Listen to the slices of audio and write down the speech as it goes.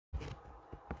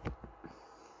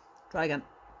Try again.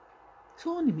 It's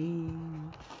only me.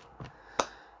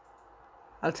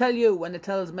 I'll tell you when it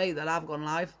tells me that I've gone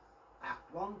live.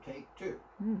 Act 1, take 2.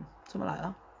 Something like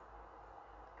that.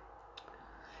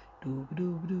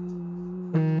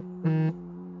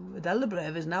 Adele the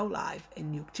Brave is now live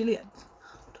in Chilli-heads.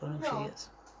 Don't know who she is.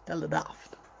 Adele the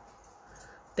Daft.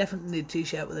 Definitely need a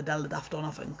t-shirt with Adele the Daft on,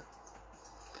 I think.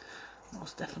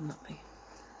 Most definitely.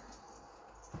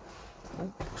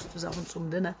 Oh, Buster's having some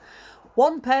dinner.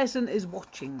 One person is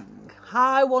watching.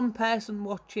 Hi, one person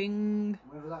watching.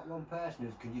 Whoever that one person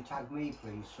is, could you tag me,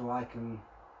 please, so I can...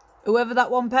 Whoever that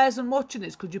one person watching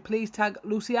is, could you please tag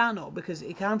Luciano? Because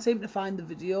he can't seem to find the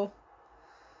video.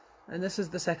 And this is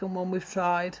the second one we've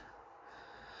tried.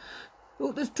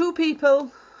 Oh, there's 2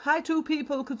 people. Hi, 2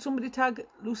 people. Could somebody tag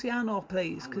Luciano,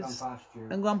 please?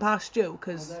 And Grandpa Stu.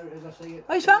 Because... Oh, there it is, I see it.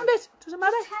 Oh, he's found it. Doesn't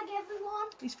matter. Tag everyone.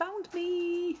 He's found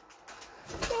me. Yay.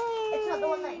 It's not the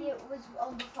one that you was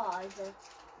on before, is it?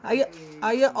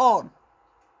 Are you on?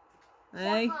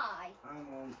 Hey. Hi. I'm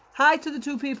on. Hi to the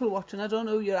 2 people watching. I don't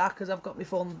know who you are because I've got my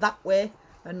phone that way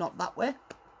and not that way.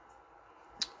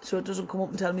 So it doesn't come up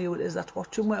and tell me who it is that's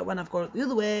watching. When I've got it the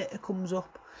other way, it comes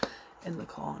up in the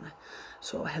corner.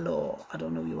 So hello, I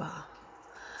don't know who you are.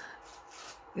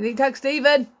 You need to tag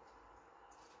Stephen.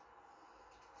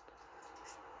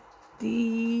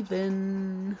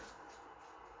 Stephen.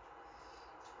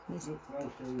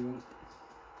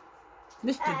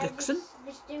 Mr. Dixon.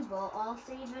 This do bought all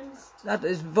Stevens. That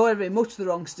is very much the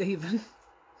wrong Stephen.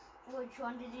 Which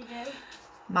one did you do?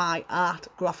 My art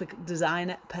graphic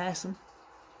designer person.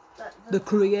 The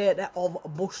creator of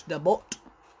Bush the Butt.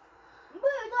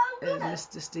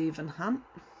 Mr. Stephen Hunt.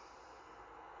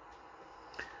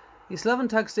 You still haven't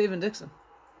tagged Stephen Dixon?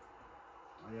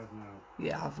 I have now.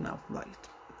 Yeah, I have now. Right.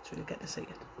 So you get to see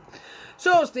it.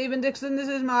 So, Stephen Dixon, this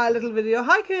is my little video.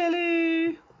 Hi,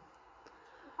 Kaylee.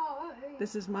 Hi.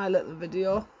 This is my little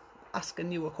video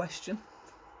asking you a question.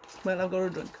 Well, I've got a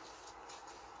drink.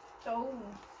 Oh.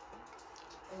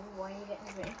 Why are you getting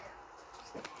a drink?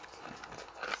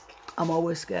 I'm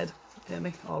always scared. Hear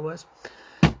me? Always.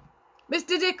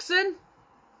 Mr. Dixon,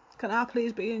 can I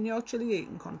please be in your chili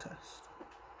eating contest?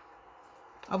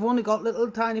 I've only got little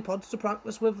tiny pods to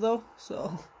practice with though,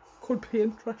 so could be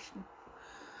interesting.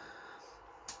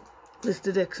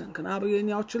 Mr. Dixon, can I be in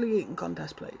your chili eating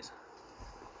contest, please?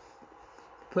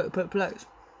 Please.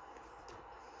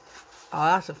 Oh,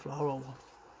 that's a floral one.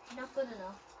 Not good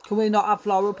enough. Can we not have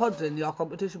floral pods in your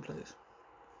competition, please?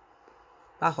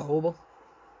 That's horrible.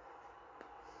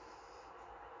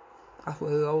 That's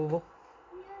really horrible.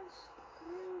 Yes.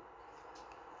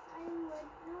 I would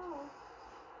know.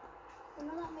 Can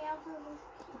you let me out of this?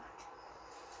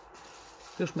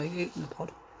 Just me eating the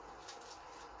pod.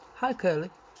 Hi,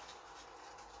 Curly.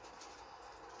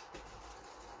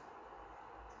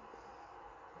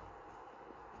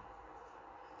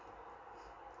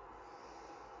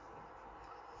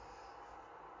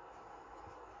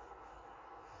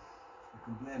 You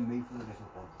can blame me for the little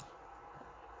pods.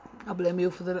 I blame you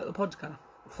for the little pods, can I?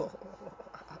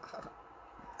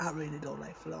 I really don't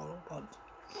like floral pods.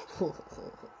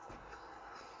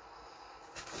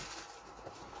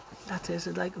 That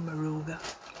tasted like a maruga.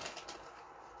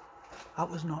 That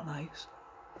was not nice.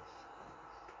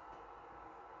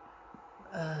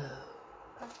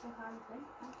 That's the hard thing.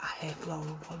 I hate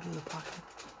floral pods with a passion.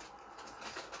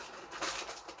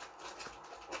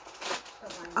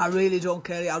 I really don't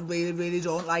care. I really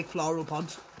don't like floral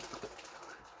pods.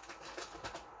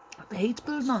 The heat's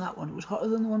building on that one. It was hotter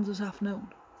than the ones this afternoon.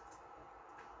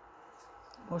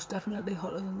 Most definitely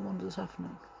hotter than the ones this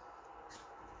afternoon.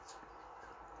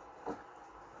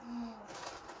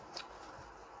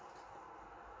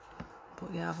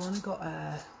 But yeah, I've only got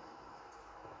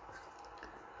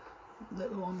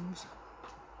little ones.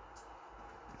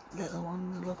 Little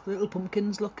ones, look, little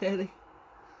pumpkins, look, Katie.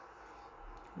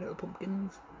 Little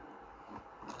pumpkins.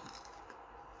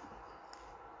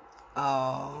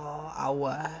 Oh,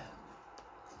 our.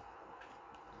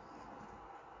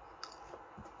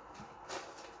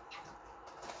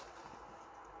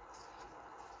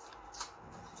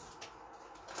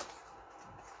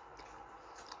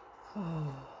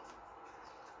 Oh.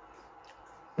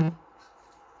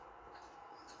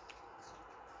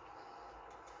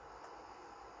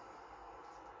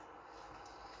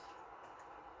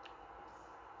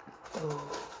 Oh,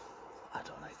 I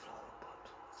don't like floral pods.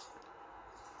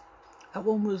 That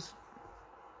one was,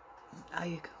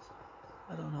 I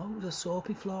don't know, it was a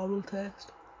soapy floral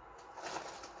taste.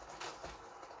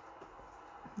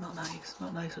 Not nice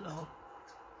at all.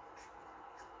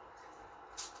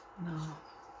 No.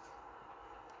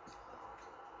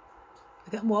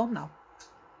 They're getting warm now.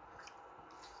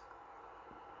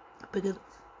 Bigger.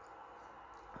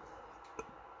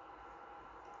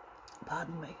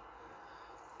 Pardon me.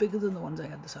 Bigger than the ones I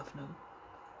had this afternoon.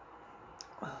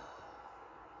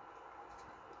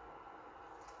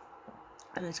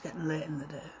 And it's getting late in the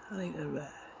day. I need to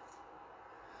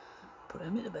put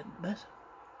him in a bed.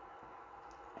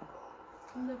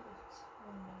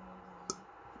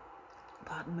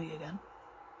 Pardon me again.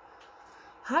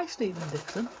 Hi, Stephen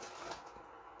Dixon.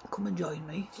 Come and join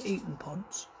me eating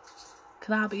pods.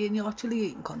 Can I be in your chili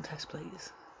eating contest,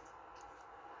 please?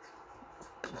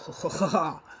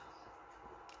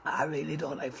 I really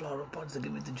don't like floral pods. They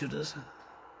give me the judders.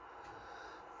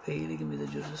 Really give me the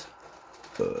judders.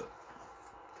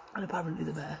 And apparently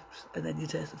the best. And then you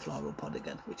taste the floral pod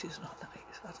again, which is not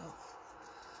nice at all.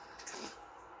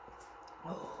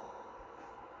 Oh,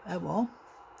 they're warm.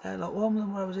 They're a lot warmer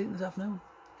than what I was eating this afternoon.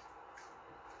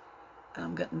 And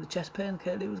I'm getting the chest pain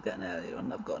Kaylee was getting earlier,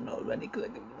 and I've got no already because I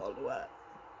give them all the way.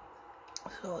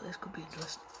 So this could be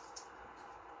interesting.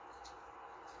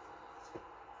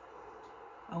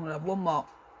 I'm going to have one more,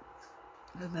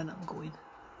 and then I'm going.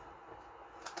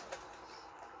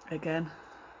 Again,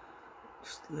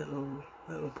 just little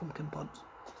pumpkin pods.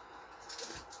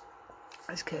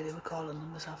 As Kaylee were calling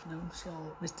them this afternoon.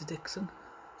 So, Mr. Dixon,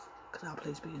 could I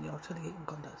please be in your chili eating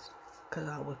contest? Because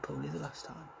I was poorly the last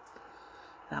time.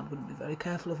 And I'm going to be very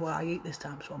careful of what I eat this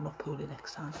time, so I'm not poorly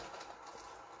next time.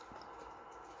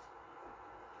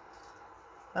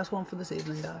 That's one for this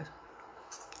evening, guys.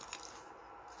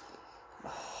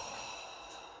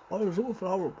 What is it with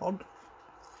floral pod?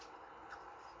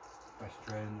 Best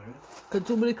train there is. Can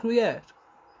somebody create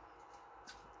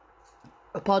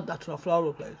a pod that's not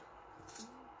floral, please?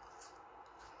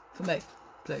 For me,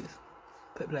 please.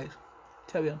 Please.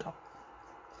 Cherry on top.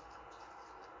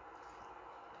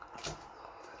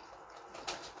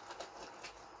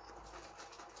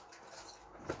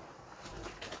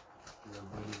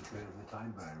 Everybody who traded the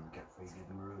time bar and kept feeding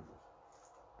them around.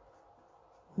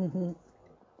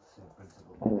 Same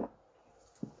principle.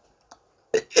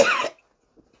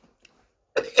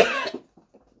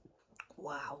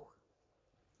 Wow.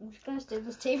 I'm just going to do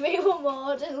this TV one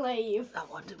more and leave. That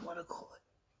one didn't want to go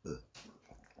in.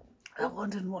 That one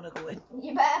didn't want to go in.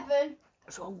 You better be.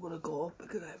 So I'm going to go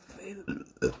because I have a feeling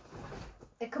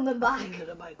They're coming back. that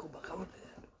I might go back out there.